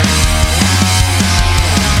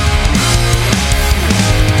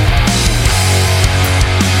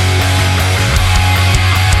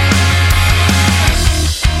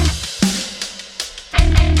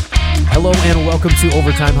welcome to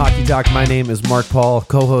Overtime Hockey Talk. My name is Mark Paul,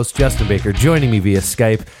 co-host Justin Baker, joining me via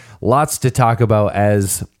Skype. Lots to talk about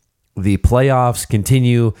as the playoffs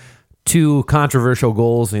continue. Two controversial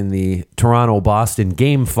goals in the Toronto-Boston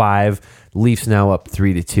Game 5. Leafs now up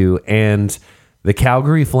 3-2. And the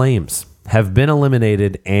Calgary Flames have been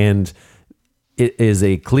eliminated, and it is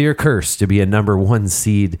a clear curse to be a number one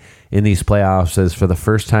seed in these playoffs, as for the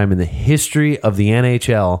first time in the history of the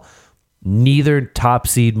NHL, neither top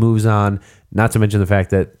seed moves on, not to mention the fact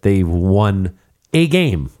that they won a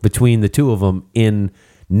game between the two of them in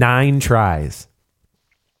 9 tries.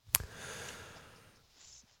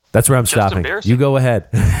 That's where I'm stopping. You go ahead.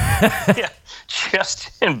 Yeah,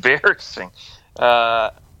 just embarrassing.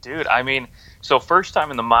 Dude, I mean, so first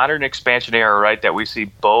time in the modern expansion era, right, that we see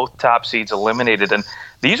both top seeds eliminated. And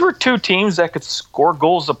these were two teams that could score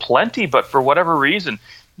goals aplenty, but for whatever reason,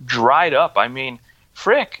 dried up. I mean,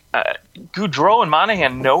 frick, Gaudreau and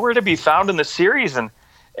Monahan nowhere to be found in the series. And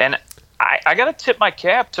I got to tip my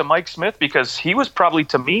cap to Mike Smith, because he was probably,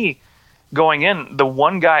 to me, going in, the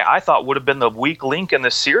one guy I thought would have been the weak link in the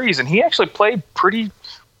series. And he actually played pretty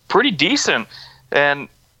decent. And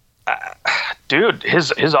dude,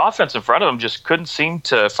 his offense in front of him just couldn't seem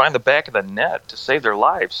to find the back of the net to save their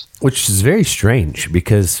lives. Which is very strange,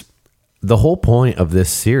 because the whole point of this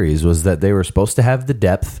series was that they were supposed to have the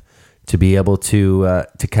depth to be able to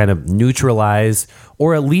kind of neutralize,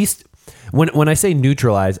 or at least when I say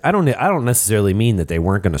neutralize, I don't necessarily mean that they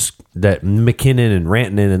weren't going to, that McKinnon and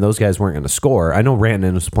Rantanen and those guys weren't going to score. I know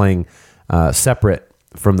Rantanen was playing separate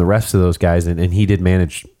from the rest of those guys, and he did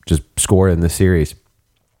manage to score in this series.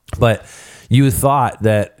 But you thought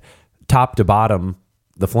that top to bottom,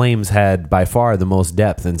 the Flames had by far the most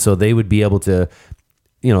depth, and so they would be able to,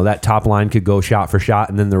 that top line could go shot for shot,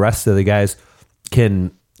 and then the rest of the guys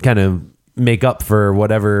can kind of make up for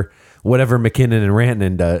whatever McKinnon and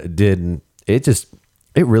Rantanen did. And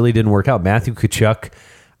it really didn't work out. Matthew Tkachuk,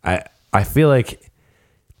 I feel like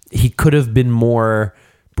he could have been more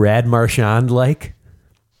Brad Marchand like.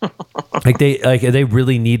 They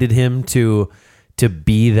really needed him to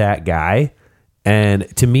be that guy.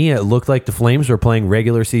 And to me, it looked like the Flames were playing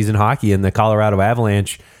regular season hockey, and the Colorado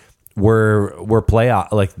Avalanche were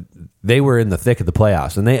playoff, like they were in the thick of the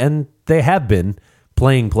playoffs, and they have been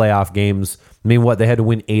playing playoff games. I mean, they had to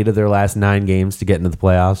win 8 of their last 9 games to get into the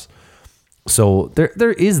playoffs. So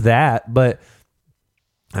there is that, but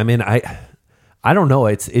I mean, I don't know.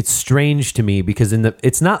 It's strange to me, because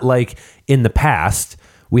it's not like in the past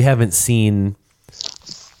we haven't seen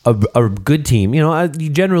a good team.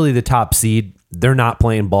 Generally the top seed, they're not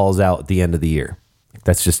playing balls out at the end of the year.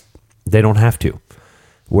 That's just, they don't have to.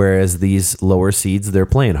 Whereas these lower seeds, they're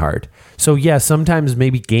playing hard. So yeah, sometimes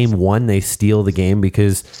maybe game 1 they steal the game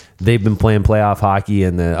because they've been playing playoff hockey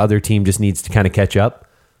and the other team just needs to kind of catch up.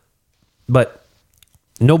 But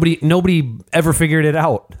nobody ever figured it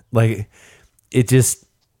out. Like they just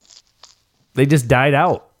died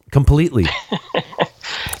out completely.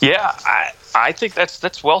 Yeah, I think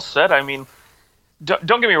that's well said. I mean,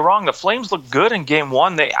 don't get me wrong. The Flames looked good in game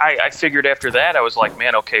 1. I figured after that, I was like,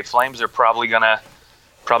 man, okay, Flames are probably gonna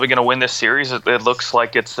win this series. It looks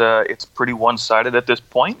like it's pretty one-sided at this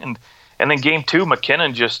point. And then game 2,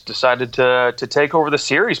 McKinnon just decided to take over the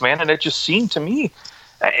series, man. And it just seemed to me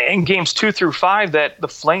in games 2 through 5 that the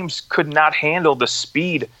Flames could not handle the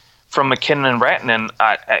speed from McKinnon and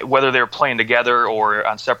Rantanen, whether they were playing together or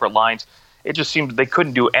on separate lines. It just seemed they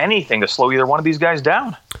couldn't do anything to slow either one of these guys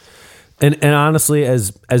down. And honestly,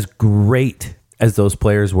 as great as those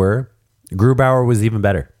players were, Grubauer was even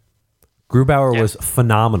better. Grubauer was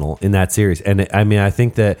phenomenal in that series. And I mean, I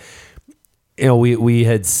think that, we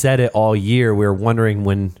had said it all year. We were wondering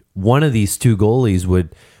when one of these two goalies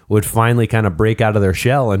would finally kind of break out of their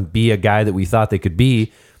shell and be a guy that we thought they could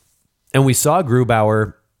be. And we saw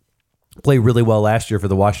Grubauer play really well last year for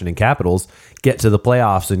the Washington Capitals, get to the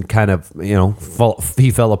playoffs and kind of,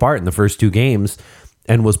 he fell apart in the first 2 games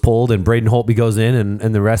and was pulled, and Braden Holtby goes in,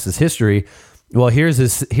 and the rest is history. Well, here's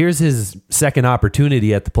his second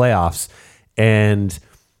opportunity at the playoffs, and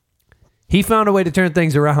he found a way to turn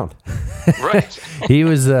things around. Right. He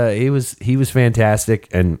was fantastic,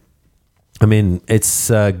 and I mean, it's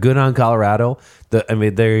good on Colorado.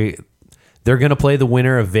 They're going to play the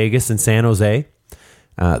winner of Vegas and San Jose.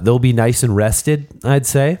 They'll be nice and rested, I'd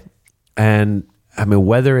say. And I mean,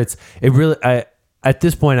 at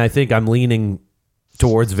this point, I think I'm leaning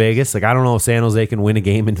towards Vegas. Like, I don't know if San Jose can win a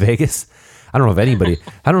game in Vegas. I don't know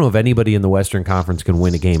if anybody in the Western Conference can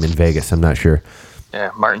win a game in Vegas. I'm not sure.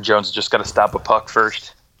 Yeah, Martin Jones just got to stop a puck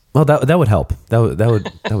first. Well, that would help. That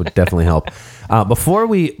would definitely help. Before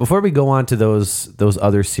we go on to those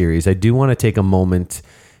other series, I do want to take a moment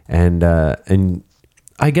and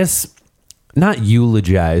I guess not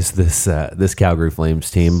eulogize this Calgary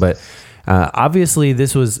Flames team, but obviously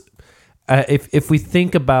this was if we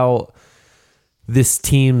think about this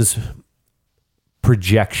team's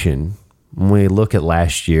projection. When we look at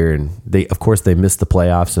last year, and they missed the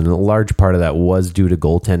playoffs, and a large part of that was due to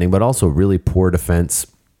goaltending, but also really poor defense.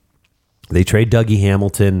 They trade Dougie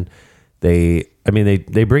Hamilton. They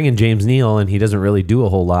bring in James Neal, and he doesn't really do a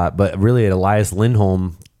whole lot, but really Elias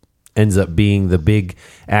Lindholm ends up being the big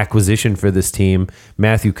acquisition for this team.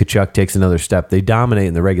 Matthew Tkachuk takes another step. They dominate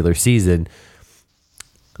in the regular season.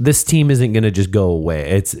 This team isn't going to just go away.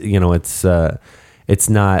 It's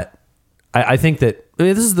not. I think that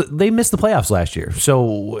they missed the playoffs last year,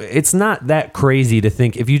 so it's not that crazy to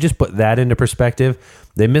think if you just put that into perspective.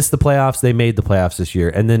 They missed the playoffs, they made the playoffs this year,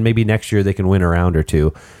 and then maybe next year they can win a round or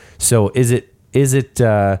two. So is it?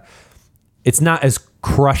 It's not as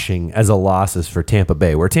crushing as a loss as for Tampa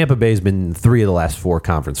Bay, where Tampa Bay has been in 3 of the last 4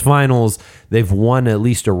 conference finals. They've won at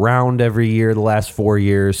least a round every year the last 4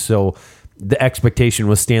 years, so the expectation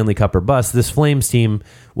was Stanley Cup or bust. This Flames team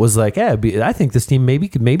was like, I think this team maybe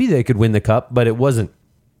they could win the cup, but it wasn't.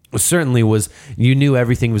 It certainly was. You knew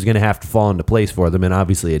everything was going to have to fall into place for them, and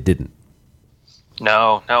obviously it didn't.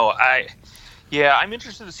 No, I'm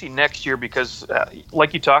interested to see next year because,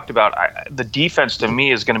 like you talked about, the defense to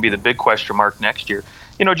me is going to be the big question mark next year.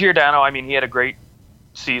 Giordano, he had a great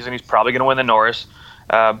season. He's probably going to win the Norris.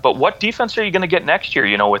 But what defense are you going to get next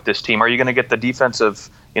year, with this team? Are you going to get the defense of,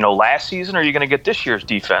 last season, or are you going to get this year's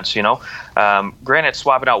defense, Granted,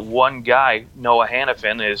 swapping out one guy, Noah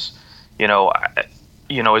Hannafin, is,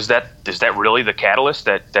 is that really the catalyst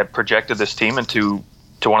that projected this team into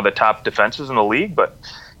one of the top defenses in the league? But,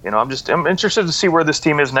 I'm interested to see where this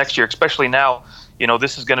team is next year, especially now,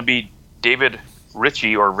 this is going to be David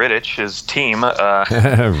Ritchie or Riddich's team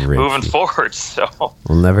moving forward. So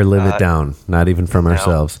we'll never live it down, not even from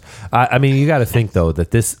ourselves. You got to think though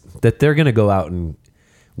that they're going to go out and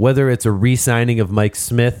whether it's a re-signing of Mike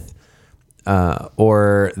Smith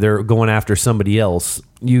or they're going after somebody else,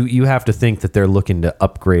 you have to think that they're looking to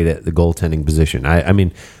upgrade at the goaltending position.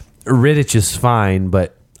 Rittich is fine,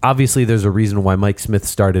 but obviously there's a reason why Mike Smith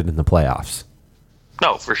started in the playoffs.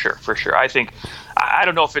 No, for sure. I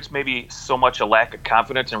don't know if it's maybe so much a lack of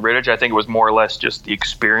confidence in Rittich. I think it was more or less just the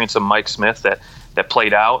experience of Mike Smith that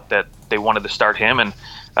played out, that they wanted to start him. And,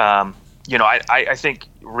 I think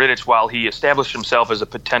Rittich, while he established himself as a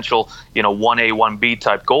potential, 1A, 1B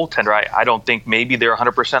type goaltender, I don't think maybe they're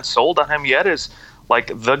 100% sold on him yet as like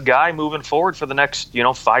the guy moving forward for the next,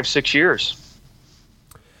 5-6 years.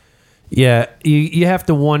 Yeah, you have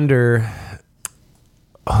to wonder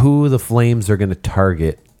who the Flames are going to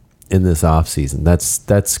target in this offseason.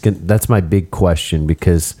 That's my big question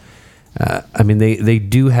because, they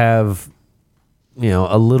do have,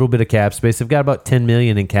 a little bit of cap space. They've got about $10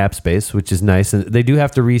 million in cap space, which is nice. And they do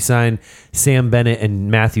have to re-sign Sam Bennett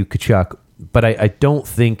and Matthew Tkachuk. But I don't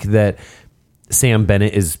think that Sam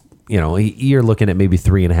Bennett is, you're looking at maybe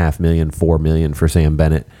 $3.5 million, $4 million for Sam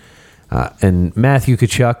Bennett. And Matthew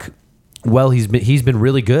Tkachuk, well, he's been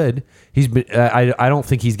really good. He's been. I don't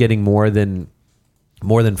think he's getting more than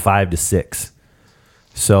 5 to 6.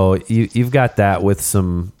 So you've got that with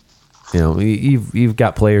some, you've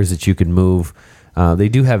got players that you can move. They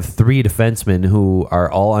do have 3 defensemen who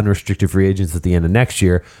are all unrestricted free agents at the end of next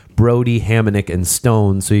year: Brody, Hamonic, and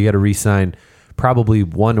Stone. So you got to re-sign probably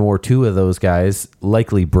 1 or 2 of those guys.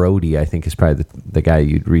 Likely Brody, I think, is probably the guy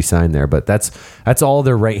you'd re-sign there. But that's all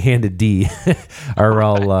their right-handed D are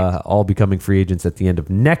all becoming free agents at the end of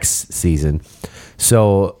next season.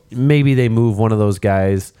 So maybe they move one of those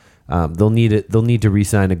guys. They'll need to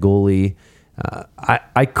re-sign a goalie.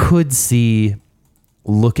 I could see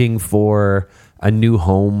looking for a new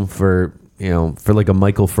home for like a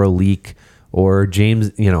Michael Frolik or James.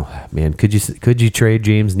 Could you trade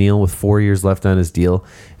James Neal with 4 years left on his deal?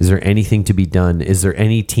 Is there anything to be done? Is there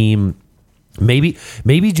any team? Maybe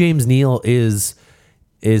James Neal is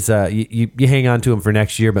you hang on to him for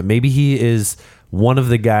next year, but maybe he is one of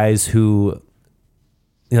the guys who,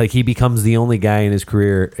 like, he becomes the only guy in his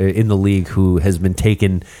career in the league who has been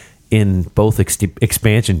taken in both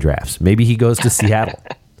expansion drafts. Maybe he goes to Seattle.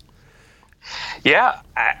 Yeah,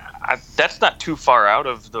 that's not too far out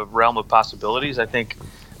of the realm of possibilities. I think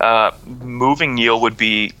moving Neal would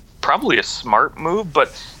be probably a smart move, but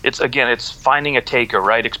it's finding a taker,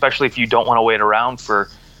 right? Especially if you don't want to wait around for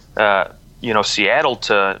Seattle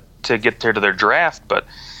to get there to their draft. But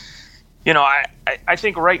I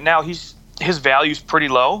think right now his value's pretty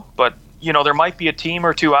low, but there might be a team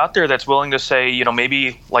or two out there that's willing to say,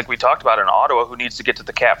 maybe like we talked about in Ottawa, who needs to get to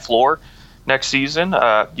the cap floor. next season.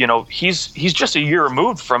 He's just a year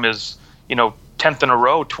removed from his 10th in a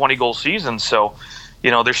row 20-goal season. So,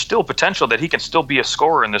 there's still potential that he can still be a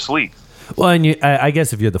scorer in this league. Well, and I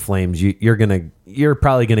guess if you're the Flames, you're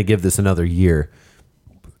probably gonna give this another year.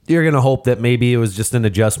 You're gonna hope that maybe it was just an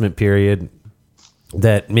adjustment period,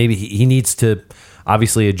 that maybe he needs to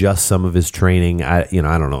obviously adjust some of his training. I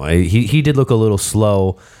don't know. He did look a little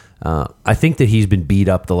slow. I think that he's been beat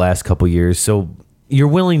up the last couple years, so you're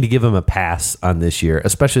willing to give him a pass on this year.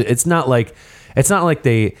 Especially, it's not like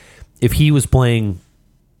if he was playing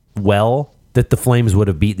well, that the Flames would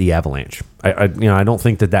have beat the Avalanche. I don't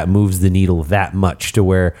think that moves the needle that much to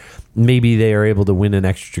where maybe they are able to win an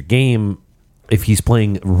extra game if he's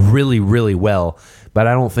playing really, really well. But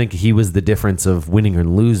I don't think he was the difference of winning or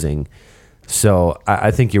losing. So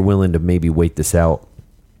I think you're willing to maybe wait this out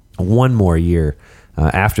one more year.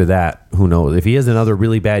 After that, who knows? If he has another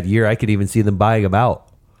really bad year, I could even see them buying him out.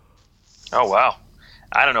 Oh, wow.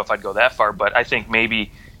 I don't know if I'd go that far, but I think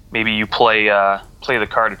maybe you play the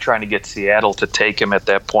card of trying to get Seattle to take him at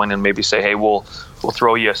that point, and maybe say, hey, we'll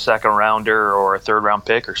throw you a second rounder or a third round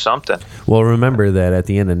pick or something. Well, remember that at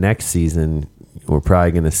the end of next season, we're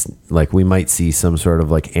probably going to we might see some sort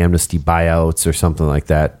of amnesty buyouts or something like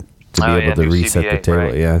that to be able to reset the table.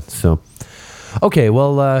 Right. Yeah. So, okay.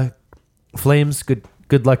 Well, Flames,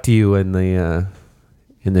 good luck to you in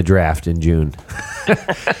the draft in June.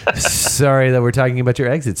 Sorry that we're talking about your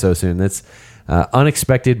exit so soon. That's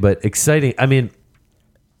unexpected but exciting. I mean,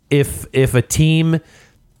 if a team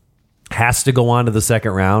has to go on to the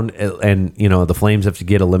second round and the Flames have to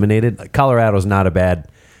get eliminated, Colorado's not a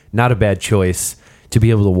bad choice to be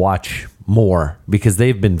able to watch more, because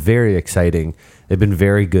they've been very exciting. They've been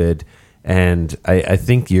very good, and I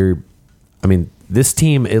think this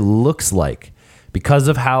team, it looks like, because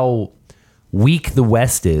of how weak the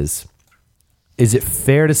West is it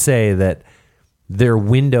fair to say that their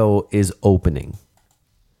window is opening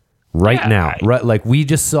right now? Right, like we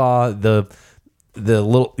just saw the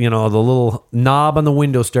little knob on the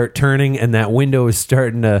window start turning, and that window is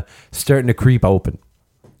starting to creep open.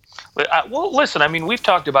 Well, listen, we've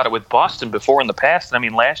talked about it with Boston before in the past,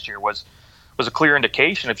 and last year was a clear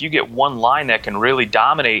indication. If you get one line that can really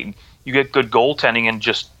dominate, and you get good goaltending, and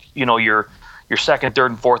just your second,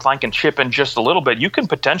 third, and fourth line can chip in just a little bit, you can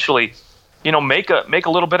potentially make a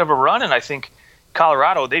little bit of a run. And I think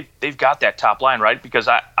Colorado, they've got that top line, right? Because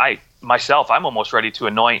I'm almost ready to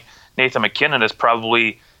anoint Nathan MacKinnon as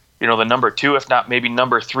probably the number 2, if not maybe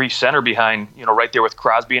number 3 center behind right there with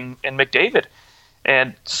Crosby and McDavid.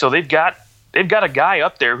 And so they've got a guy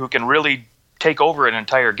up there who can really take over an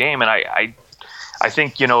entire game. And I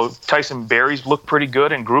think Tyson Barrie's looked pretty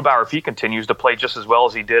good, and Grubauer, if he continues to play just as well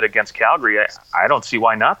as he did against Calgary, I don't see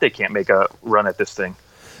why not they can't make a run at this thing.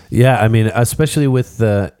 Yeah, especially with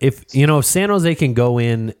if San Jose can go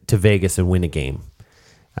in to Vegas and win a game,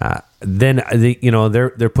 then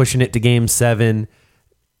they're pushing it to Game 7.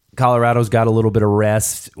 Colorado's got a little bit of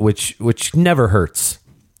rest, which never hurts.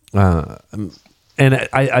 And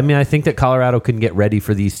I think that Colorado can get ready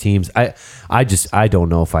for these teams. I don't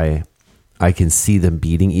know if I can see them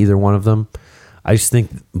beating either one of them. I just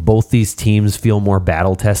think both these teams feel more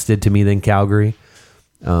battle tested to me than Calgary.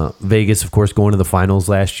 Vegas, of course, going to the finals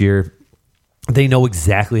last year. They know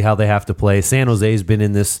exactly how they have to play. San Jose's been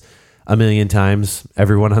in this a million times.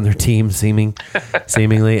 Everyone on their team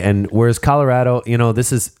seemingly. And whereas Colorado,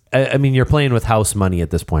 this is, you're playing with house money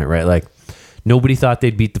at this point, right? Like, nobody thought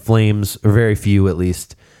they'd beat the Flames, or very few at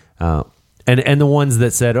least. And the ones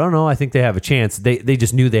that said, "Oh no, I think they have a chance," they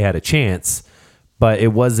just knew they had a chance, but it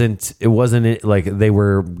wasn't like they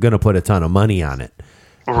were going to put a ton of money on it.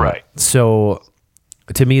 Right. So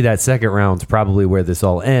to me, that second round's probably where this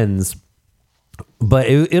all ends. But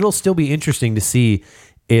it'll still be interesting to see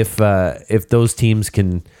if those teams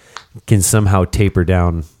can somehow taper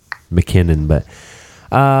down MacKinnon. But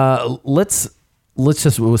let's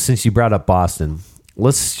just, since you brought up Boston,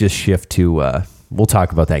 let's just shift to we'll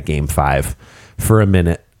talk about that Game 5 for a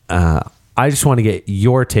minute. I just want to get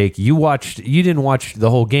your take. You didn't watch the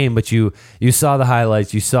whole game, but you saw the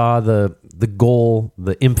highlights. You saw the goal,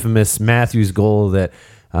 the infamous Matthews goal that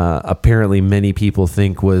apparently many people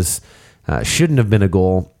think was shouldn't have been a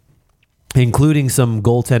goal, including some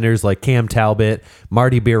goaltenders like Cam Talbot,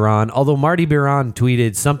 Marty Biron. Although Marty Biron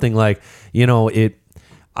tweeted something like,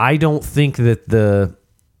 I don't think that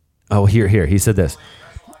here, he said this.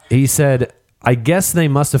 He said, I guess they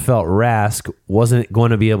must have felt Rask wasn't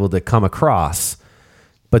going to be able to come across,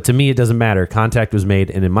 but to me it doesn't matter. Contact was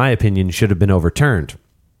made, and in my opinion, should have been overturned.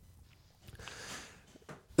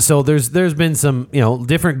 So there's been some,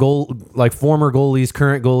 different former goalies,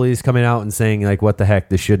 current goalies coming out and saying like, what the heck,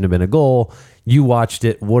 this shouldn't have been a goal. You watched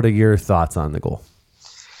it. What are your thoughts on the goal?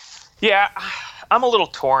 Yeah, I'm a little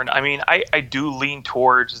torn. I mean, I do lean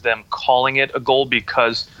towards them calling it a goal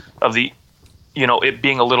because of the, it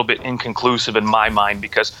being a little bit inconclusive in my mind.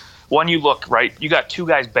 Because when you look, right, you got two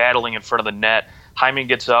guys battling in front of the net. Hyman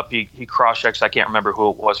gets up, he cross-checks, I can't remember who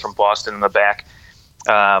it was from Boston in the back.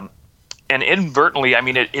 And inadvertently, I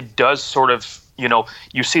mean, it does sort of,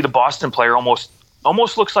 you see the Boston player almost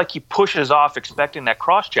looks like he pushes off expecting that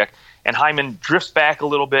cross-check, and Hyman drifts back a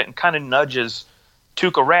little bit and kind of nudges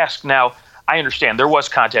Tuukka Rask. Now, I understand there was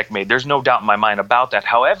contact made. There's no doubt in my mind about that.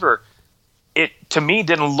 However, it, to me,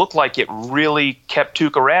 didn't look like it really kept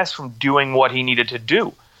Tuukka Rask from doing what he needed to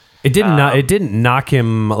do. It didn't. It didn't knock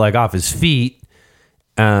him like off his feet.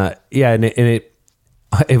 And it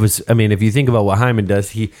was. I mean, if you think about what Hyman does,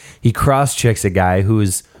 he cross checks a guy who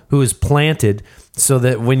is planted, so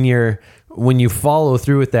that when you follow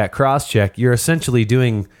through with that cross check, you're essentially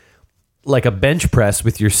doing like a bench press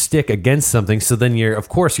with your stick against something. So then you're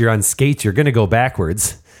on skates. You're going to go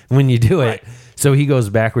backwards when you do it. Right. So he goes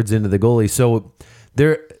backwards into the goalie. So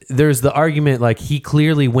there's the argument like he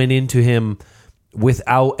clearly went into him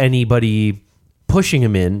without anybody pushing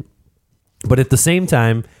him in. But at the same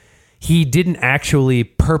time, he didn't actually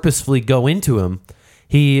purposefully go into him.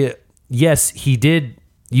 He did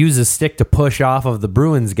use a stick to push off of the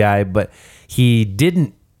Bruins guy, but he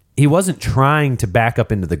wasn't trying to back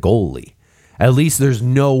up into the goalie. At least there's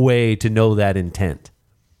no way to know that intent.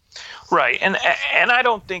 Right. And I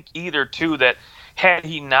don't think either, too, that had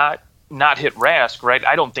he not hit Rask, right,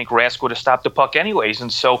 I don't think Rask would have stopped the puck anyways.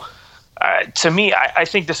 And so to me, I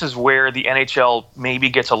think this is where the NHL maybe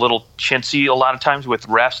gets a little chintzy a lot of times with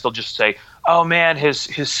refs. They'll just say, oh, man, his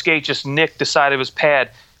skate just nicked the side of his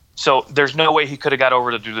pad. So there's no way he could have got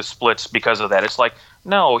over to do the splits because of that. It's like,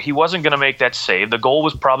 no, he wasn't going to make that save. The goal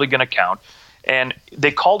was probably going to count. And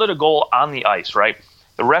they called it a goal on the ice, right?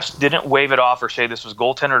 The refs didn't wave it off or say this was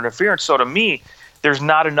goaltender interference. So to me, there's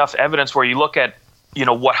not enough evidence where you look at,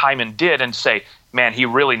 what Hyman did and say, man, he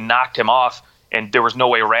really knocked him off. And there was no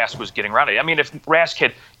way Rask was getting around it. I mean, if Rask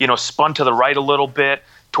had, spun to the right a little bit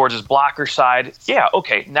towards his blocker side, yeah,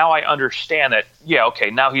 okay, now I understand that. Yeah,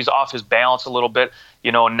 okay, now he's off his balance a little bit,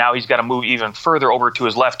 and now he's got to move even further over to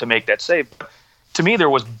his left to make that save. But to me, there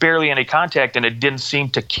was barely any contact, and it didn't seem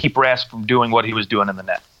to keep Rask from doing what he was doing in the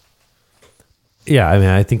net. Yeah, I mean,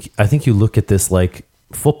 I think you look at this like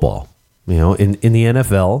football. In the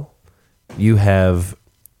NFL, you have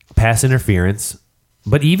pass interference.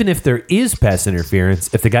 But even if there is pass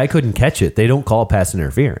interference, if the guy couldn't catch it, they don't call pass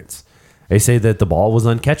interference. They say that the ball was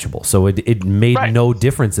uncatchable. So it made no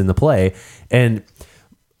difference in the play. And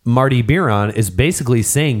Marty Biron is basically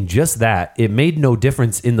saying just that. It made no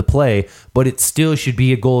difference in the play, but it still should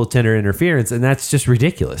be a goaltender interference. And that's just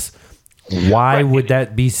ridiculous. Why would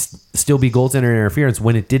that still be goaltender interference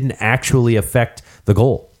when it didn't actually affect the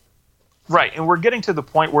goal? Right. And we're getting to the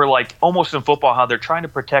point where, like, almost in football, how they're trying to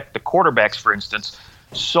protect the quarterbacks, for instance,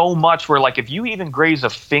 so much where, like, if you even graze a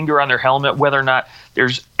finger on their helmet, whether or not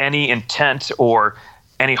there's any intent or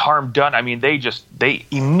any harm done, I mean, they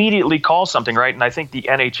immediately call something, right? And I think the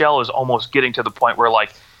NHL is almost getting to the point where,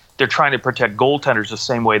 like, they're trying to protect goaltenders the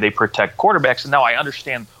same way they protect quarterbacks. And now I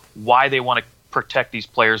understand why they want to protect these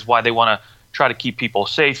players, why they want to try to keep people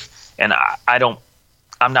safe. And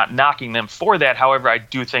I'm not knocking them for that. However, I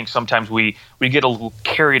do think sometimes we get a little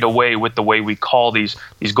carried away with the way we call these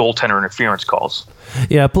goaltender interference calls.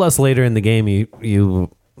 Yeah. Plus, later in the game,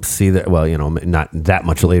 you see that. Well, not that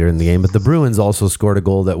much later in the game, but the Bruins also scored a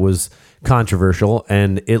goal that was controversial,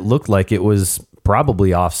 and it looked like it was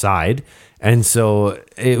probably offside. And so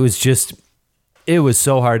it was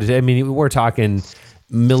so hard to. I mean, we're talking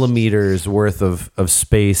millimeters worth of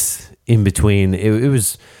space in between. It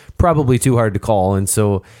was probably too hard to call, and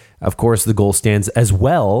so of course the goal stands as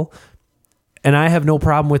well, and I have no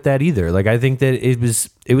problem with that either. Like, I think that it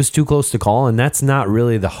was too close to call, and that's not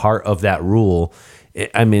really the heart of that rule.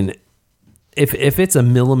 I mean, if it's a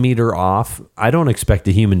millimeter off, I don't expect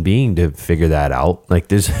a human being to figure that out. Like,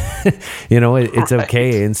 there's it's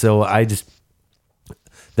okay. And so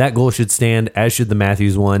that goal should stand, as should the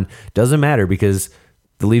Matthews one. Doesn't matter, because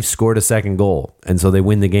the Leafs scored a second goal, and so they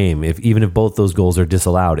win the game. Even if both those goals are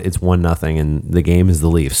disallowed, it's 1-0, and the game is the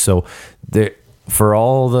Leafs. So for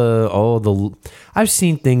all the I've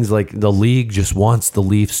seen things like the league just wants the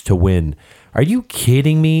Leafs to win. Are you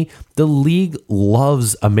kidding me? The league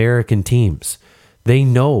loves American teams. They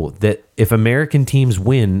know that if American teams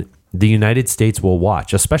win, the United States will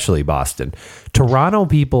watch, especially Boston. Toronto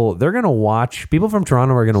people, they're going to watch. People from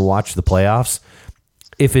Toronto are going to watch the playoffs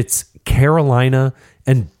if it's Carolina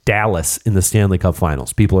and Dallas in the Stanley Cup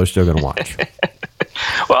Finals, people are still going to watch.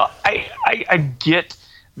 Well, I get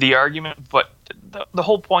the argument, but the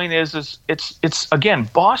whole point is it's again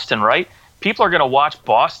Boston, right? People are going to watch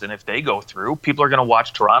Boston if they go through. People are going to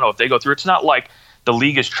watch Toronto if they go through. It's not like the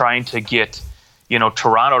league is trying to get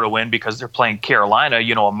Toronto to win because they're playing Carolina,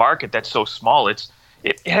 a market that's so small. It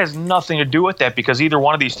has nothing to do with that, because either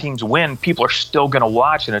one of these teams win, people are still going to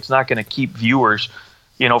watch, and it's not going to keep viewers,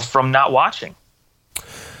 from not watching.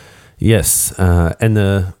 Yes, and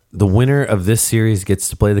the winner of this series gets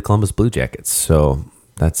to play the Columbus Blue Jackets. So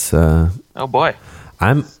that's oh boy.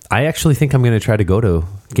 I actually think I'm going to try to go to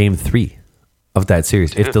Game 3 of that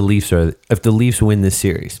series if the Leafs win this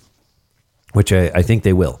series, which I think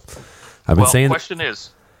they will. I've been saying. The question is,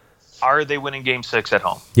 are they winning Game 6 at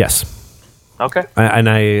home? Yes. Okay.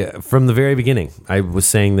 I from the very beginning, I was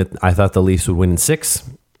saying that I thought the Leafs would win in 6.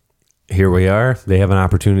 Here we are. They have an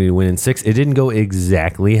opportunity to win in 6. It didn't go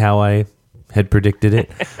exactly how I had predicted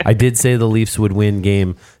it. I did say the Leafs would win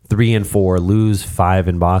Game 3 and 4, lose 5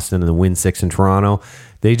 in Boston, and then win 6 in Toronto.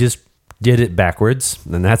 They just did it backwards,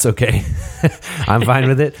 and that's okay. I'm fine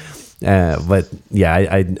with it. But yeah,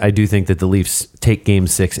 I do think that the Leafs take Game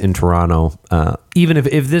 6 in Toronto. Even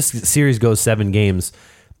if this series goes 7 games,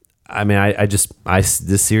 I mean,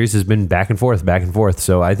 this series has been back and forth.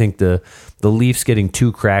 So I think the Leafs getting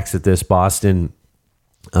 2 cracks at this, Boston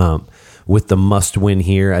with the must win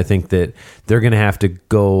here. I think that they're going to have to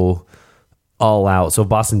go all out. So if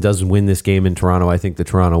Boston doesn't win this game in Toronto, I think that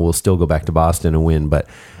Toronto will still go back to Boston and win. But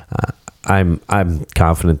I'm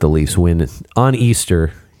confident the Leafs win on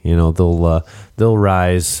Easter. They'll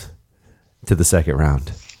rise to the second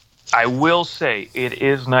round. I will say it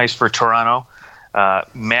is nice for Toronto.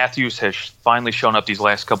 Matthews has finally shown up these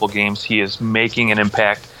last couple games. He is making an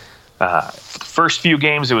impact. First few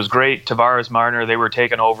games, it was great. Tavares, Marner, they were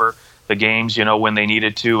taking over the games, when they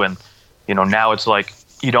needed to. And, now it's like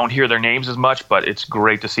you don't hear their names as much, but it's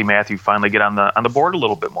great to see Matthew finally get on the board a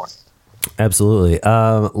little bit more. Absolutely.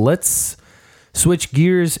 Let's switch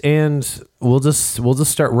gears, and we'll just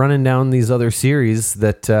start running down these other series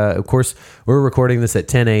that, of course, we're recording this at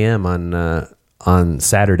 10 a.m. on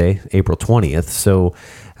Saturday, April 20th. So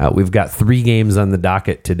we've got 3 games on the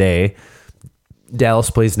docket today. Dallas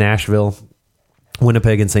plays Nashville,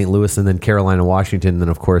 Winnipeg and St. Louis, and then Carolina, Washington. And then,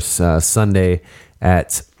 of course, Sunday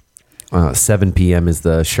at 7 p.m. is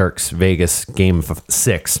the Sharks-Vegas Game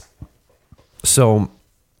 6. So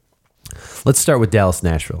let's start with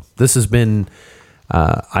Dallas-Nashville. This has been,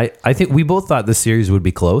 I think we both thought this series would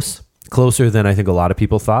be closer than I think a lot of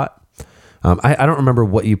people thought. I don't remember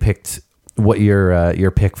what you picked. What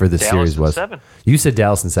your pick for this series was? 7. You said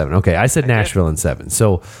Dallas in 7. Okay, I said Nashville in 7.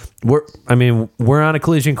 So we're on a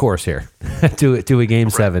collision course here to a Game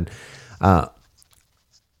 7.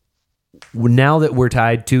 Now that we're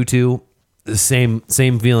tied 2-2,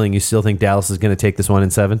 same feeling. You still think Dallas is going to take this one in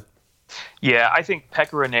 7? Yeah, I think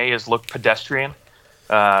Pekka Rinne has looked pedestrian.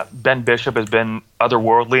 Ben Bishop has been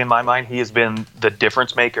otherworldly in my mind. He has been the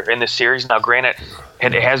difference maker in this series. Now, granted,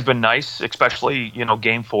 it has been nice, especially,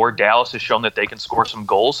 Game 4. Dallas has shown that they can score some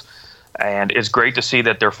goals, and it's great to see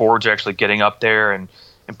that their forwards are actually getting up there and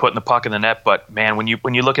putting the puck in the net. But, man, when you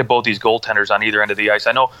look at both these goaltenders on either end of the ice,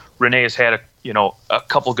 I know Rinne has had a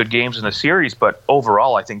couple good games in the series, but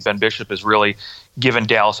overall, I think Ben Bishop has really given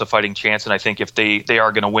Dallas a fighting chance, and I think if they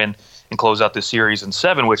are going to win and close out the series in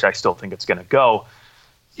 7, which I still think it's going to go,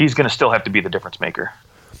 he's going to still have to be the difference maker.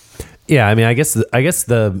 Yeah, I mean, I guess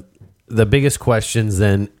the biggest questions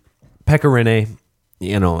then, Pekka Rinne,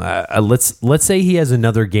 let's say he has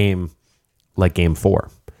another game like Game 4.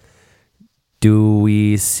 Do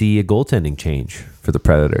we see a goaltending change for the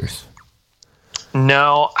Predators?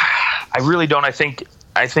 No, I really don't. I think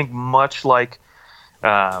much like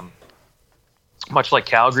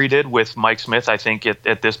Calgary did with Mike Smith, I think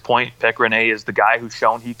at this point, Pekka Rinne is the guy who's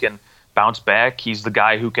shown he can bounce back. He's the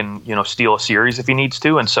guy who can, steal a series if he needs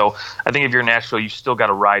to. And so I think if you're Nashville, you still got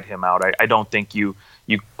to ride him out. I don't think you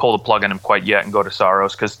pull the plug on him quite yet and go to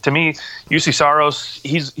Saros, because to me, you see Saros,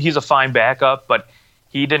 he's a fine backup, but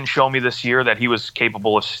he didn't show me this year that he was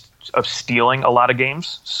capable of stealing a lot of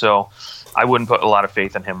games. So I wouldn't put a lot of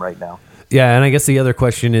faith in him right now. Yeah, and I guess the other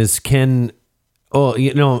question is,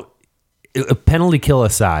 penalty kill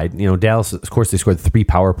aside, Dallas, of course, they scored 3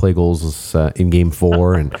 power play goals in Game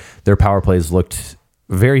 4, and their power plays looked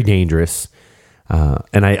very dangerous.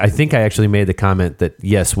 And I think I actually made the comment that,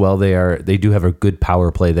 yes, well, they do have a good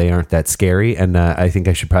power play. They aren't that scary, and I think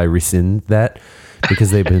I should probably rescind that,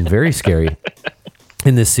 because they've been very scary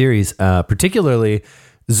in this series, particularly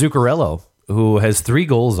Zuccarello, who has 3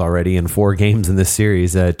 goals already in 4 games in this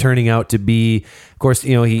series, turning out to be, of course,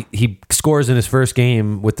 he scores in his first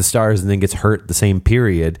game with the Stars and then gets hurt the same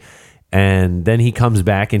period. And then he comes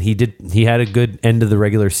back and he had a good end of the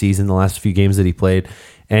regular season, the last few games that he played,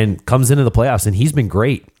 and comes into the playoffs, and he's been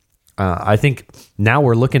great. I think now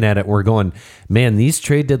we're looking at it, we're going, man, these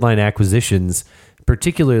trade deadline acquisitions,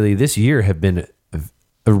 particularly this year, have been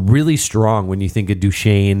a really strong when you think of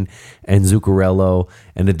Duchesne and Zuccarello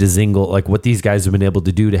and a Dzingel, like what these guys have been able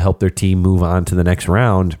to do to help their team move on to the next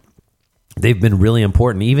round. They've been really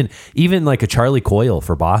important. Even like a Charlie Coyle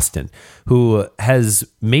for Boston, who has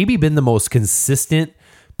maybe been the most consistent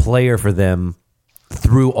player for them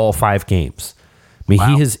through all 5 games. I mean,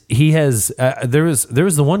 wow. he has. There was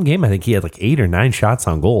the one game I think he had like 8 or 9 shots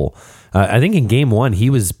on goal. I think in game 1 he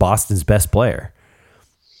was Boston's best player.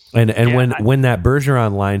 And when that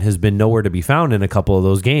Bergeron line has been nowhere to be found in a couple of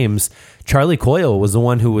those games, Charlie Coyle was the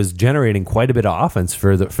one who was generating quite a bit of offense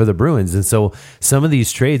for the Bruins. And so some of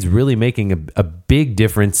these trades really making a big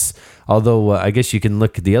difference. Although I guess you can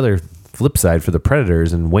look at the other flip side for the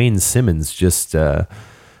Predators, and Wayne Simmons just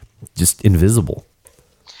invisible.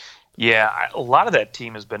 Yeah, a lot of that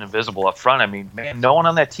team has been invisible up front. I mean, man, no one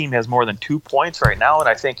on that team has more than 2 points right now. And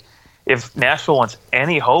I think if Nashville wants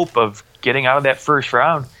any hope of getting out of that first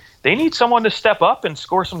round, they need someone to step up and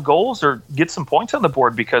score some goals or get some points on the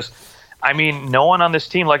board, because, I mean, no one on this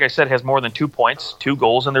team, like I said, has more than 2 points, 2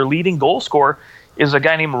 goals, and their leading goal scorer is a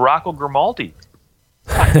guy named Rocco Grimaldi.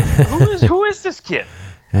 Who is this kid?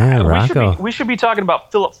 Yeah, Rocco. We should be talking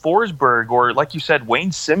about Philip Forsberg or, like you said,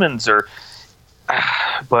 Wayne Simmons.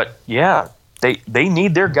 But, yeah, they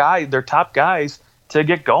need their top guys to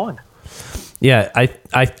get going. Yeah,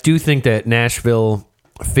 I do think that Nashville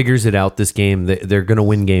figures it out this game. They're going to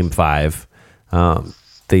win game 5. I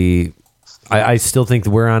still think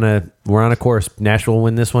that we're on a course. Nashville will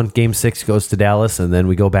win this one. Game 6 goes to Dallas, and then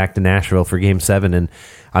we go back to Nashville for game 7. And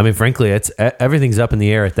I mean, frankly, everything's up in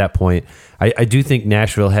the air at that point. I do think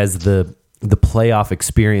Nashville has the playoff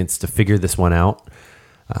experience to figure this one out.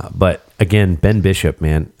 But again, Ben Bishop,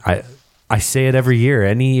 man, I say it every year.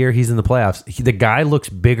 Any year he's in the playoffs, the guy looks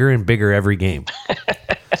bigger and bigger every game.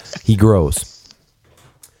 He grows.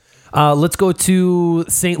 Let's go to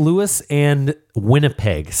St. Louis and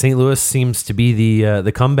Winnipeg. St. Louis seems to be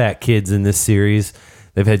the comeback kids in this series.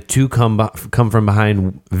 They've had 2 come from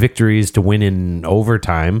behind victories to win in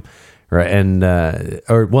overtime, right? And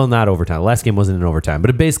not overtime. The last game wasn't in overtime, but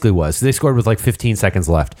it basically was. They scored with like 15 seconds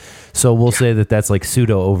left, so we'll say that that's like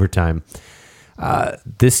pseudo overtime.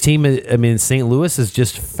 This team, I mean, St. Louis has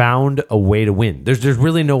just found a way to win. There's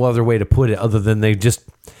really no other way to put it other than they're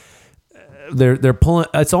pulling.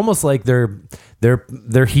 It's almost like they're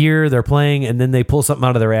here, they're playing, and then they pull something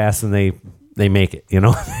out of their ass and they make it.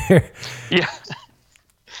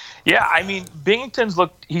 Yeah. I mean, Binghamton's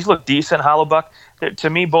looked decent. Hellebuyck.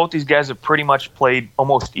 To me, both these guys have pretty much played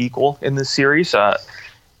almost equal in this series.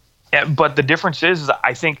 But the difference is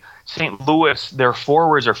I think St. Louis, their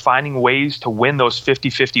forwards are finding ways to win those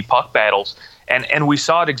 50-50 puck battles. And we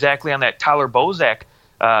saw it exactly on that Tyler Bozak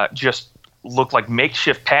just looked like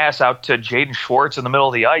makeshift pass out to Jaden Schwartz in the middle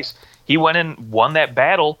of the ice. He went in, won that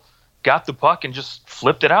battle, got the puck, and just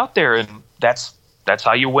flipped it out there. And that's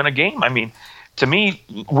how you win a game. I mean, to me,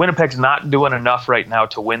 Winnipeg's not doing enough right now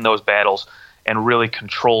to win those battles and really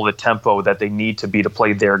control the tempo that they need to be to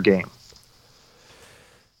play their game.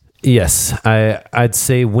 Yes, I'd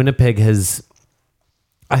say Winnipeg has.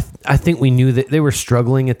 I think we knew that they were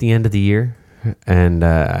struggling at the end of the year,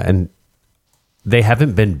 and they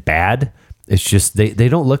haven't been bad. It's just they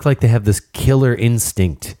don't look like they have this killer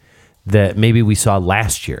instinct that maybe we saw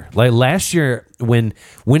last year. Like last year when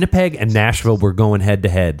Winnipeg and Nashville were going head to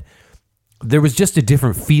head, there was just a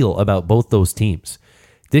different feel about both those teams.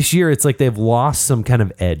 This year, it's like they've lost some kind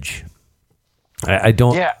of edge. I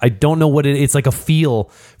don't know what it's like a feel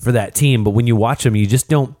for that team, but when you watch them, you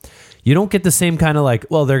don't get the same kind of like,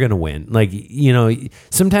 well, they're going to win. Like,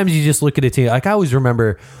 sometimes you just look at a team. Like I always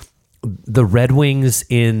remember the Red Wings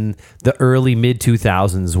in the early mid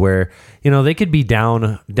 2000s where, they could be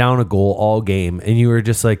down a goal all game. And you were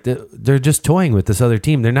just like, they're just toying with this other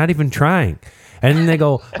team. They're not even trying. And then they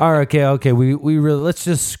go, all right, okay. We really, let's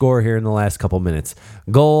just score here in the last couple minutes.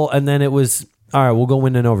 Goal. And then it was, all right, we'll go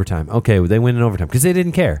win in overtime. Okay, they win in overtime because they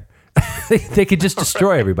didn't care. They could just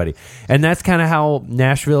destroy everybody. And that's kind of how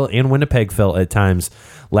Nashville and Winnipeg felt at times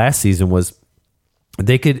last season was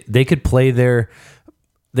they could play their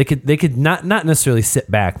they could not necessarily sit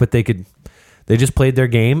back, but they just played their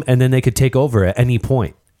game and then they could take over at any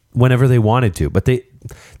point whenever they wanted to. But they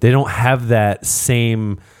don't have that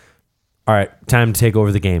same all right, time to take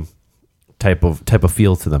over the game type of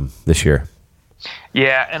feel to them this year.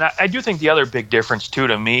 Yeah, and I do think the other big difference, too,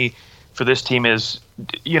 to me for this team is,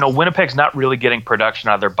 Winnipeg's not really getting production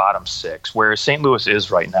out of their bottom six, whereas St. Louis is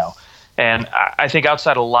right now. And I think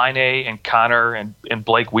outside of Line and Connor and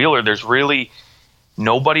Blake Wheeler, there's really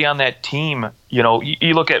nobody on that team. You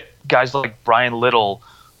look at guys like Brian Little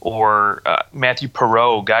or Matthew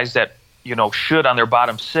Perreault, guys that, should on their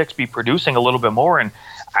bottom six be producing a little bit more. And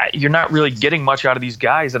you're not really getting much out of these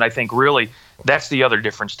guys. And I think really that's the other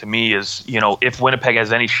difference to me is, if Winnipeg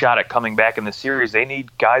has any shot at coming back in the series, they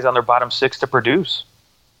need guys on their bottom six to produce.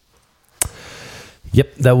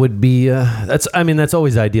 Yep, that would be that's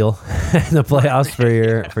always ideal in the playoffs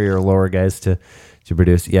for your lower guys to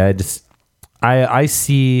produce. Yeah, I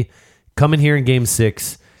see coming here in Game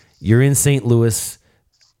 6. You're in St. Louis.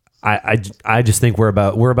 I just think we're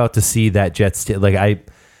about to see that Jets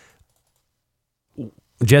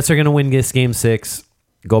Jets are going to win this Game 6,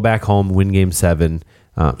 go back home, win Game 7.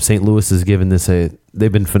 St. Louis has given this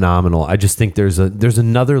they've been phenomenal. I just think there's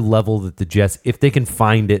another level that the Jets, if they can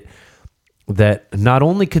find it, that not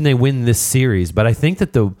only can they win this series, but I think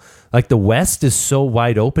that the West is so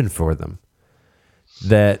wide open for them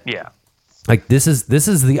that this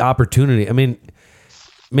is the opportunity. I mean,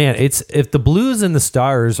 man, if the Blues and the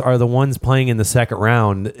Stars are the ones playing in the second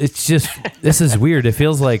round, it's just this is weird. It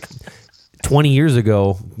feels like 20 years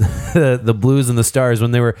ago, the Blues and the Stars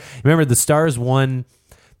remember the Stars won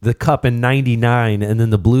the Cup in '99, and then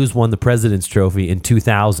the Blues won the President's Trophy in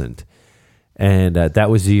 2000. And that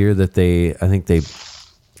was the year that they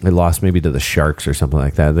lost maybe to the Sharks or something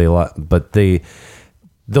like that.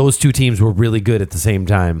 Those two teams were really good at the same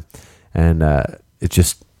time, and it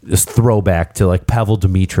just throwback to like Pavel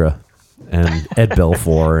Demitra and Ed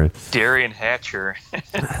Belfour, Darian Hatcher.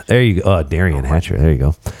 There you go, Darian Hatcher. There you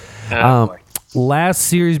go. Last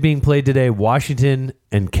series being played today: Washington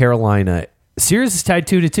and Carolina. Series is tied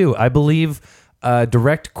 2-2. I believe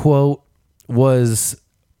direct quote was,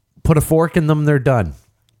 "Put a fork in them, they're done,"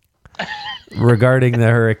 regarding the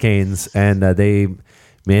Hurricanes. And they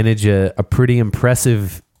manage a pretty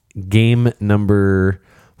impressive game number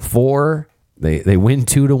 4. They win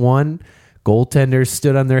 2-1. Goaltenders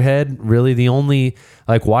stood on their head. Really the only,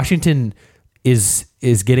 Washington is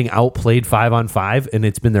getting outplayed 5-on-5, and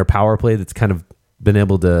it's been their power play that's kind of been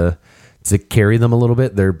able to carry them a little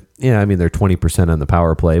bit. They're 20% on the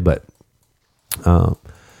power play, but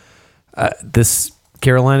this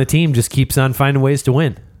Carolina team just keeps on finding ways to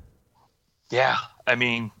win. Yeah, I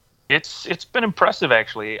mean, it's been impressive,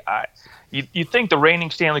 actually. You think the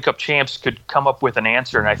reigning Stanley Cup champs could come up with an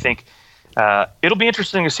answer, and I think it'll be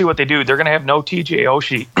interesting to see what they do. They're going to have no TJ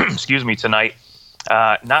Oshie, tonight.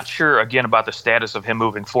 Not sure, again, about the status of him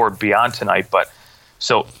moving forward beyond tonight, but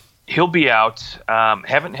so he'll be out.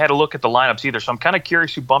 Haven't had a look at the lineups either, so I'm kind of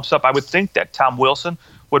curious who bumps up. I would think that Tom Wilson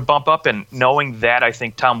would bump up, and knowing that, I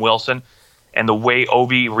think Tom Wilson and the way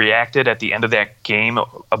Ovi reacted at the end of that game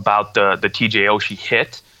about the TJ Oshie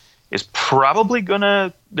hit is probably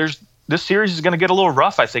this series is going to get a little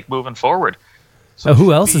rough, I think, moving forward. So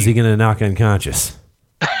who else is he going to knock unconscious?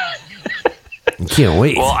 I can't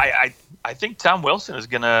wait. Well, I think Tom Wilson is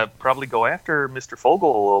going to probably go after Mr.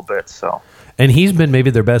 Fogle a little bit. So, and he's been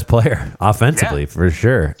maybe their best player offensively for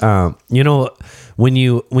sure. When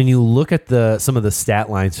you look at some of the stat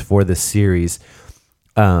lines for this series,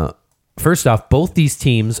 first off, both these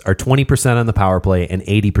teams are 20% on the power play and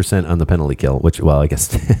 80% on the penalty kill. Which, well, I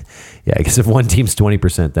guess, I guess if one team's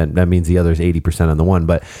 20%, that means the other's 80% on the one.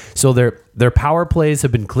 But so their power plays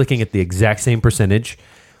have been clicking at the exact same percentage.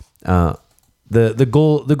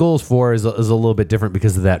 The goals for is a little bit different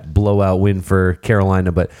because of that blowout win for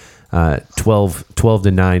Carolina, but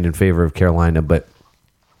 12-9 in favor of Carolina. But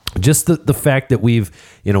just the fact that we've,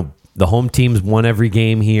 the home teams won every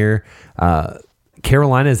game here.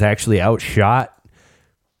 Carolina has actually outshot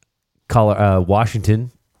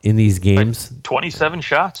Washington in these games. 27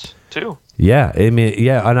 shots too. Yeah, I mean,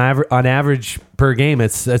 on average per game,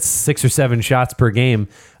 it's 6 or 7 shots per game.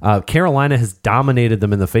 Carolina has dominated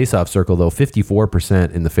them in the faceoff circle, though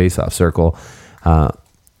 54% in the faceoff circle.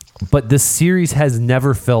 But this series has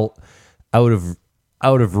never felt out of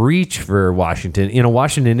reach for Washington.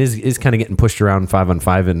 Washington is kind of getting pushed around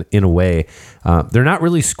 5-on-5 in a way. They're not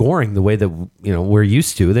really scoring the way that we're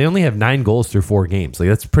used to. They only have 9 goals through 4 games.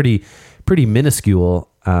 That's pretty minuscule.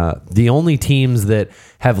 The only teams that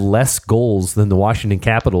have less goals than the Washington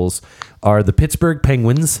Capitals are the Pittsburgh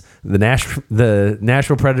Penguins, the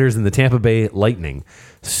Nashville Predators, and the Tampa Bay Lightning.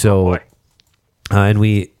 So,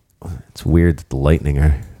 it's weird that the Lightning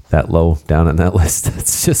are that low down on that list.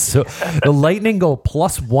 It's just so the Lightning go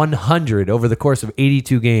plus 100 over the course of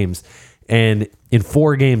 82 games, and in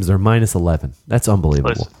 4 games they're minus 11. That's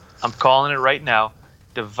unbelievable. I'm calling it right now.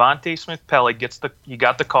 Devontae Smith-Pelly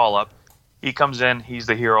got the call up. He comes in. He's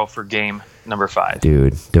the hero for game number 5.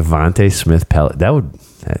 Dude, Devontae Smith-Pelly.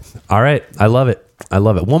 All right. I love it.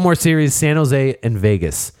 One more series, San Jose and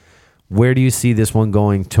Vegas. Where do you see this one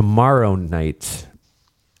going tomorrow night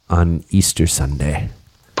on Easter Sunday?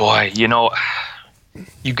 Boy,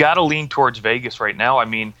 you got to lean towards Vegas right now. I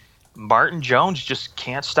mean, Martin Jones just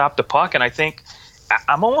can't stop the puck. And I think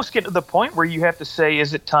I'm almost getting to the point where you have to say,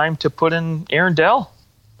 is it time to put in Aaron Dell?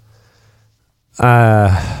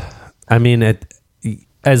 I mean,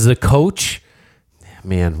 as a coach,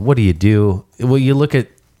 man, what do you do? Well, you look at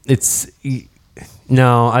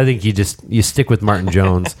no, I think you stick with Martin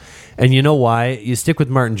Jones. And you know why? You stick with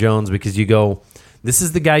Martin Jones because you go, this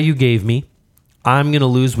is the guy you gave me. I'm going to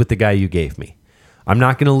lose with the guy you gave me. I'm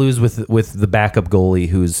not going to lose with the backup goalie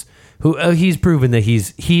who he's proven that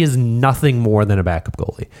he is nothing more than a backup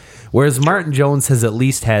goalie. Whereas Martin Jones has at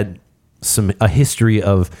least had a history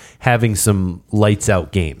of having some lights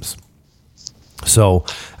out games. So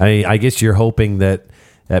I guess you're hoping that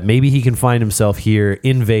maybe he can find himself here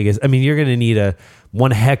in Vegas. I mean, you're going to need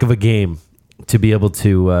one heck of a game to be able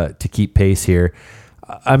to keep pace here.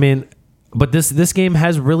 I mean, but this game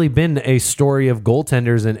has really been a story of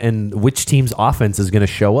goaltenders and which team's offense is going to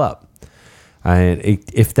show up.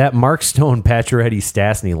 If that Mark Stone, Pacioretty,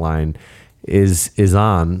 Stastny line is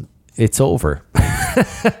on, it's over.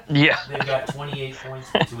 Yeah, they've got 28 points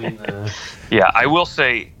between the. Yeah, I will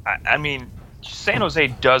say, I mean, San Jose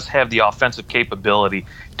does have the offensive capability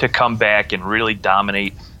to come back and really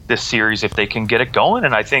dominate this series if they can get it going.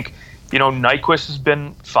 And I think, Nyquist has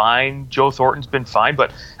been fine, Joe Thornton's been fine,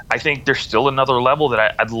 but I think there's still another level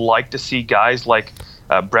that I'd like to see guys like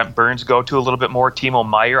Brent Burns go to a little bit more. Timo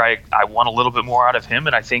Meier, I want a little bit more out of him,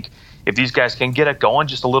 and I think if these guys can get it going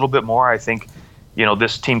just a little bit more, I think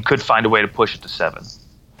this team could find a way to push it to 7.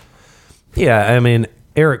 Yeah, I mean,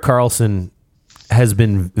 Erik Karlsson has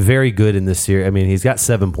been very good in this series. I mean, he's got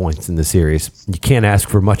 7 points in the series. You can't ask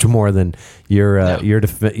for much more than you're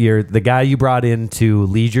the guy you brought in to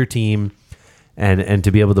lead your team and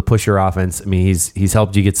to be able to push your offense. I mean, he's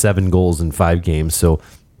helped you get 7 goals in 5 games. So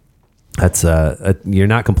that's you're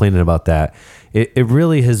not complaining about that. It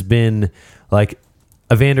really has been like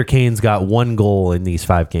Evander Kane's got 1 goal in these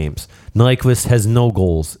 5 games. Nyquist has no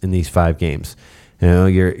goals in these 5 games.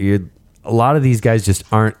 You're a lot of these guys just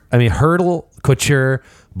aren't. I mean, Hertl, Couture,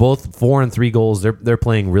 both 4 and 3 goals. They're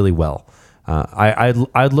playing really well.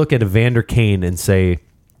 I'd look at Evander Kane and say,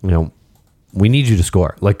 we need you to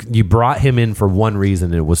score. Like, you brought him in for one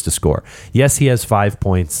reason, and it was to score. Yes, he has 5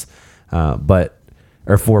 points, or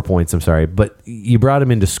 4 points. I'm sorry, but you brought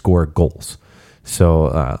him in to score goals.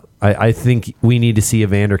 So I think we need to see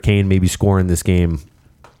Evander Kane maybe score in this game,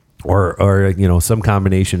 or some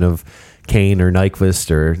combination of Kane or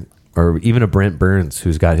Nyquist or even a Brent Burns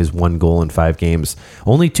who's got his 1 goal in 5 games.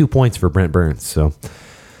 Only 2 points for Brent Burns. So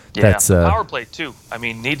yeah, that's power play too. I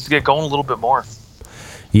mean, needs to get going a little bit more.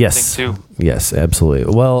 Yes, I think too. Yes,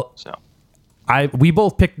 absolutely. Well, we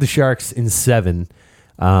both picked the Sharks in 7.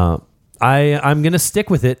 I'm going to stick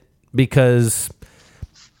with it because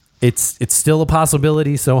it's still a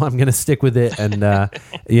possibility. So I'm going to stick with it. And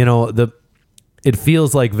it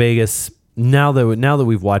feels like Vegas. Now that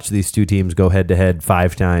we've watched these two teams go head to head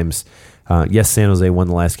 5 times, yes, San Jose won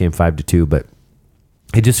the last game 5-2, but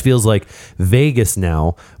it just feels like Vegas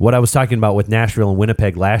now. What I was talking about with Nashville and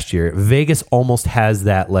Winnipeg last year, Vegas almost has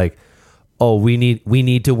that like, oh, we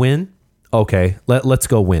need to win. Okay, let's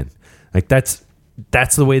go win. Like that's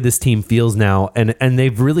the way this team feels now, and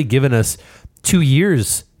they've really given us 2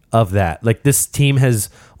 years of that. Like this team has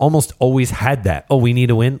almost always had that. Oh, we need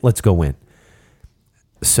to win. Let's go win.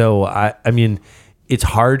 So I mean, it's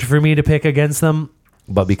hard for me to pick against them,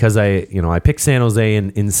 but because I picked San Jose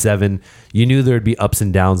in 7, you knew there'd be ups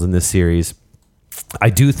and downs in this series.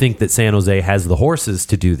 I do think that San Jose has the horses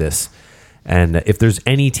to do this, and if there's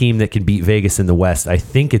any team that can beat Vegas in the West, I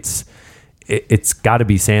think it's got to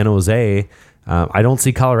be San Jose. I don't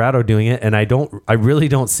see Colorado doing it, and I really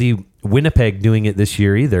don't see Winnipeg doing it this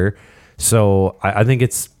year either. So I think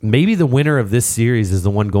it's maybe the winner of this series is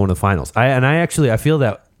the one going to the finals. I feel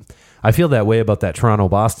that way about that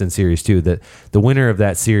Toronto-Boston series too. That the winner of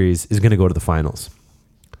that series is going to go to the finals.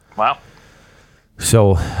 Wow.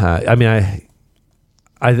 So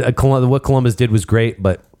what Columbus did was great,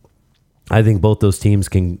 but I think both those teams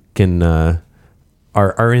are in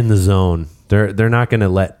the zone. They're not going to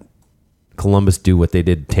let Columbus do what they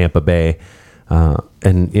did Tampa Bay,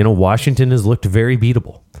 and Washington has looked very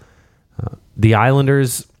beatable. The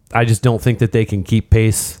Islanders, I just don't think that they can keep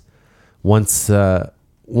pace once it's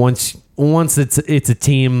a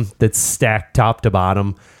team that's stacked top to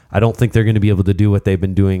bottom. I don't think they're going to be able to do what they've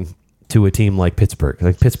been doing to a team like Pittsburgh.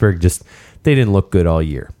 Like Pittsburgh they didn't look good all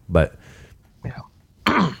year, but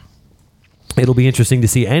Yeah. it'll be interesting to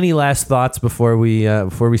see. Any last thoughts before we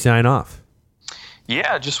sign off?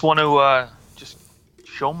 Yeah, just want to just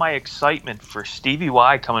show my excitement for Stevie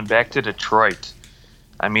Y coming back to Detroit.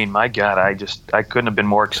 I mean, my God, I couldn't have been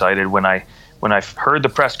more excited when I heard the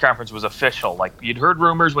press conference was official. Like, you'd heard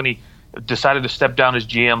rumors when he decided to step down as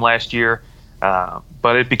GM last year,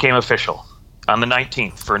 but it became official on the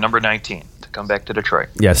 19th for number 19 to come back to Detroit.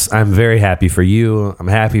 Yes, I'm very happy for you. I'm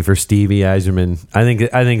happy for Stevie Yzerman.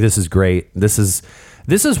 I think this is great. This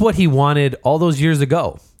is what he wanted all those years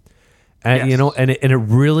ago. And Yes. and it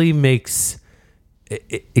really makes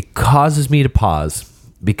it causes me to pause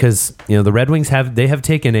because the Red Wings have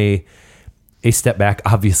taken a step back,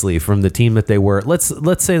 obviously, from the team that they were.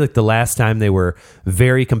 Let's say like the last time they were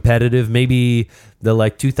very competitive, maybe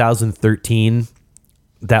the 2013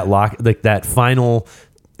 that final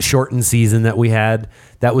shortened season that we had.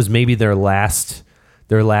 That was maybe their last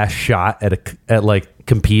shot at like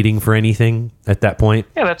competing for anything at that point.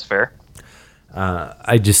 Yeah, that's fair.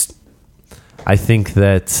 I think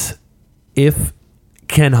that if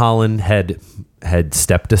Ken Holland had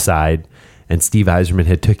stepped aside and Steve Yzerman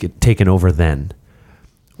had taken over then,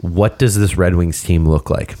 what does this Red Wings team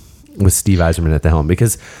look like with Steve Yzerman at the helm?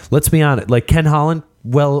 Because let's be honest, like Ken Holland,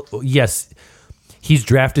 well, yes, he's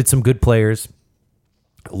drafted some good players.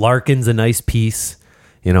 Larkin's a nice piece.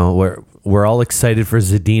 We're all excited for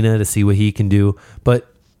Zadina to see what he can do.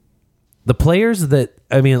 But the players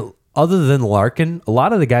other than Larkin, a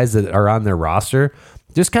lot of the guys that are on their roster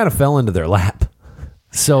just kind of fell into their lap.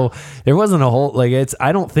 So there wasn't a whole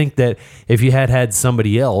I don't think that if you had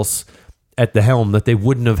somebody else at the helm that they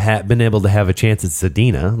wouldn't have been able to have a chance at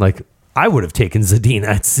Zadina. Like I would have taken Zadina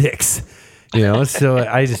at 6. So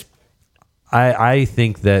I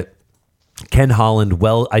think that Ken Holland,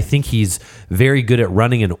 I think he's very good at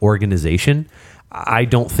running an organization. I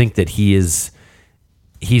don't think that he's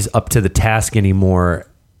up to the task anymore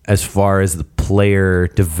as far as the player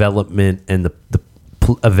development and the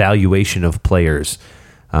evaluation of players.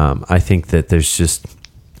 I think that there's just,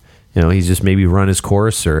 he's just maybe run his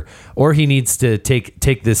course or he needs to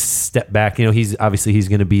take this step back. He's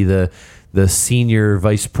going to be the senior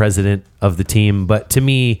vice president of the team. But to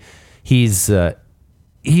me, he's going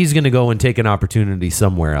to go and take an opportunity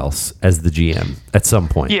somewhere else as the GM at some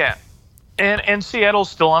point. Yeah. And Seattle's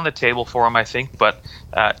still on the table for him, I think. But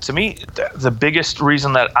to me, the biggest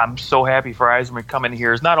reason that I'm so happy for Yzerman coming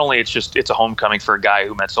here is not only it's a homecoming for a guy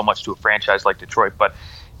who meant so much to a franchise like Detroit, but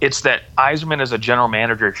it's that Yzerman as a general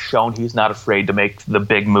manager has shown he's not afraid to make the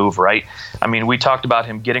big move, right? I mean, we talked about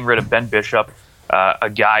him getting rid of Ben Bishop, a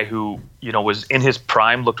guy who was in his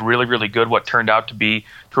prime, looked really, really good. What turned out to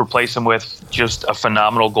replace him with just a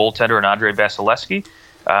phenomenal goaltender in Andrei Vasilevsky.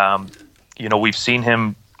 We've seen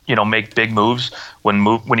him make big moves when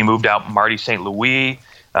he moved out Marty St. Louis.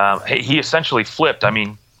 He essentially flipped,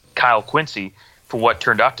 Kyle Quincy for what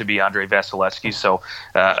turned out to be Andrei Vasilevsky. So,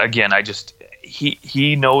 again,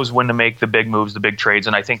 he knows when to make the big moves, the big trades.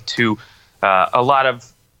 And I think, too, a lot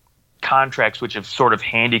of contracts which have sort of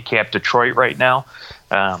handicapped Detroit right now,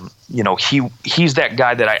 he's that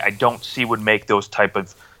guy that I don't see would make those type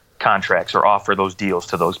of contracts or offer those deals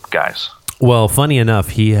to those guys. Well, funny enough,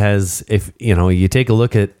 he has, if you take a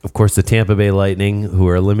look at, of course, the Tampa Bay Lightning, who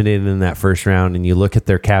are eliminated in that first round, and you look at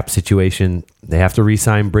their cap situation, they have to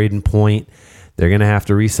re-sign Braden Point. They're going to have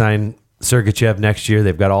to re-sign Sergachev next year.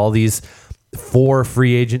 They've got all these 4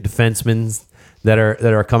 free agent defensemen that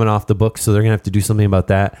are coming off the books, so they're going to have to do something about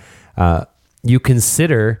that. You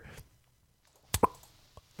consider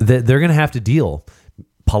that they're going to have to deal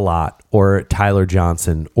Palat or Tyler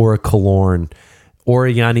Johnson or a Killorn or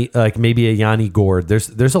a Yanni, like maybe a Yanni Gourde.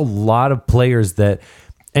 There's a lot of players that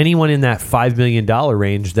anyone in that $5 million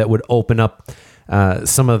range that would open up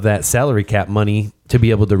some of that salary cap money to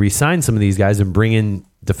be able to re-sign some of these guys and bring in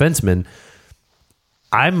defensemen.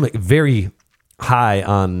 I'm very high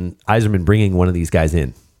on Yzerman bringing one of these guys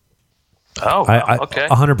in. Oh, wow. Okay.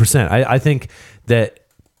 100%. I think that,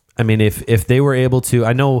 if they were able to,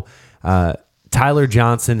 I know Tyler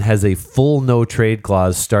Johnson has a full no trade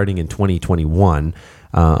clause starting in 2021,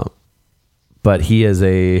 but he is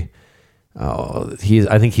I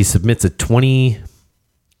think he submits a 20.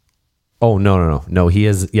 Oh, no. He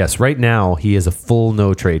is, yes, right now he has a full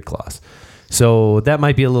no trade clause. So that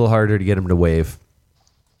might be a little harder to get him to waive.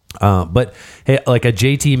 But hey, like a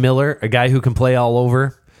JT Miller, a guy who can play all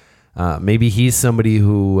over, maybe he's somebody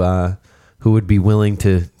who would be willing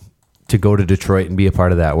to go to Detroit and be a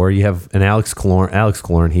part of that. Where you have an Alex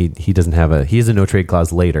Killorn, he doesn't have he has a no trade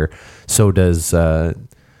clause later. So does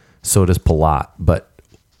So does Palat. But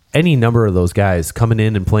any number of those guys coming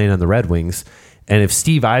in and playing on the Red Wings, and if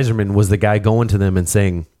Steve Yzerman was the guy going to them and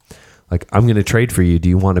saying, like, I'm going to trade for you, do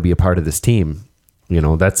you want to be a part of this team?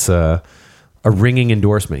 That's a ringing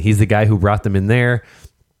endorsement. He's the guy who brought them in there.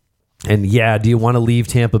 And yeah, do you want to leave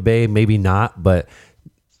Tampa Bay? Maybe not, but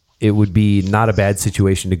it would be not a bad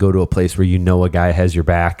situation to go to a place where a guy has your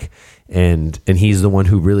back, and he's the one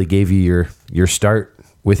who really gave you your start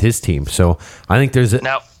with his team. So I think there's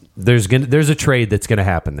a trade that's going to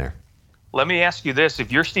happen there. Let me ask you this: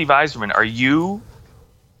 if you're Steve Yzerman, are you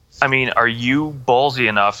ballsy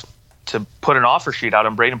enough to put an offer sheet out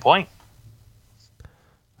on Braden Point?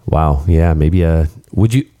 Wow, yeah, maybe.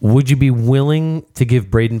 Would you be willing to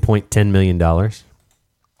give Braden Point $10 million?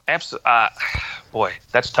 Absolutely. Boy,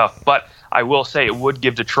 that's tough. But I will say it would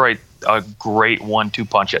give Detroit a great 1-2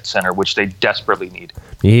 punch at center, which they desperately need.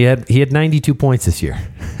 He had 92 points this year.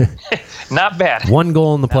 Not bad. 1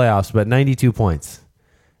 goal in the playoffs, but 92 points,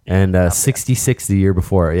 and 66 the year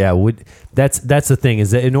before. Yeah, that's the thing,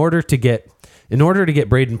 is that in order to get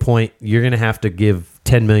Braden Point, you're going to have to give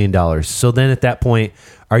 $10 million. So then at that point,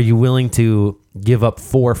 are you willing to give up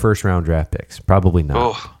 4 first-round draft picks? Probably not.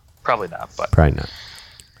 Oh, probably not. But probably not.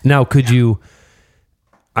 Now, could you?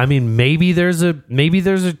 I mean, maybe there's a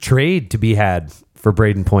trade to be had for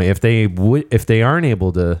Braden Point if they aren't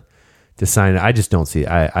able to sign it. I just don't see it.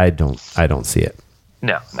 I don't see it.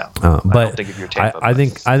 No. But I don't think if you're Tampa, I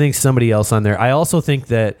think somebody else on there. I also think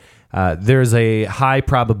that there's a high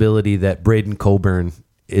probability that Braden Coburn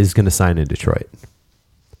is going to sign in Detroit.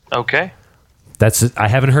 Okay. I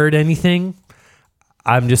haven't heard anything.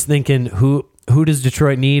 I'm just thinking, who does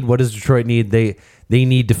Detroit need? What does Detroit need? They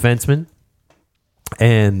need defensemen.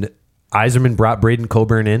 And Yzerman brought Braden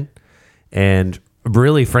Coburn in and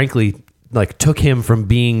really, frankly, like, took him from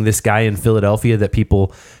being this guy in Philadelphia that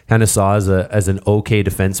people kind of saw as an okay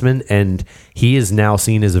defenseman, and he is now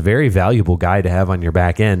seen as a very valuable guy to have on your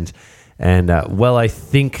back end. And I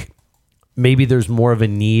think maybe there's more of a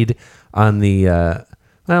need on the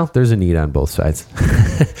there's a need on both sides.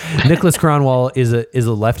 Nicholas Kronwall is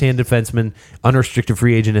a left-handed defenseman, unrestricted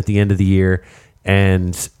free agent at the end of the year,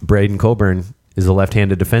 and Braden Coburn is a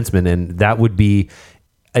left-handed defenseman, and that would be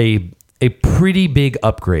a pretty big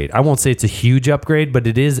upgrade. I won't say it's a huge upgrade, but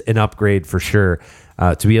it is an upgrade for sure,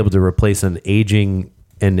 to be able to replace an aging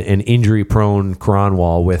and injury-prone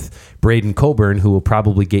Kronwall with Braden Coburn, who will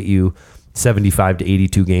probably get you 75 to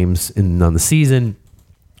 82 games on the season,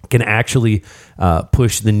 can actually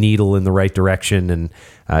push the needle in the right direction, and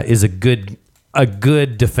is a good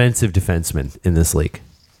defensive defenseman in this league.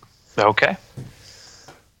 Okay.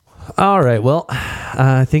 All right. Well,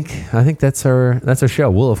 I think that's our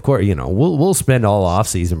show. We'll, of course, we'll spend all off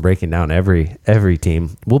season breaking down every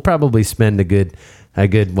team. We'll probably spend a good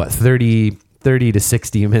 30 to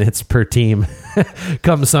 60 minutes per team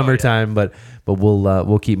come summertime, but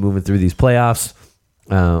we'll keep moving through these playoffs.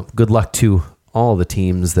 Good luck to all the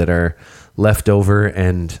teams that are left over,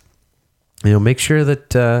 and make sure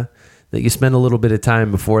that you spend a little bit of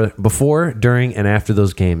time before, during, and after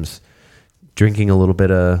those games drinking a little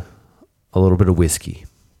bit of whiskey.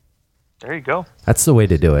 There you go. That's the way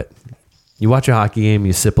to do it. You watch a hockey game,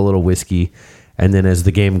 you sip a little whiskey, and then as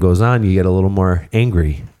the game goes on, you get a little more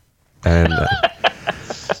angry. And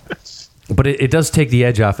but it does take the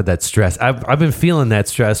edge off of that stress. I've been feeling that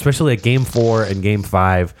stress, especially at Game 4 and Game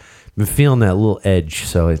 5. I've been feeling that little edge,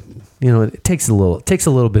 so it takes a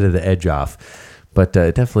little bit of the edge off, but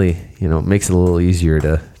it definitely makes it a little easier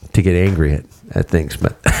to get angry at things.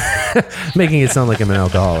 But making it sound like I'm an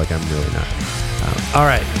alcoholic, I'm really not. All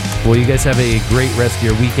right. Well, you guys have a great rest of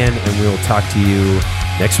your weekend, and we'll talk to you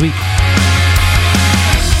next week.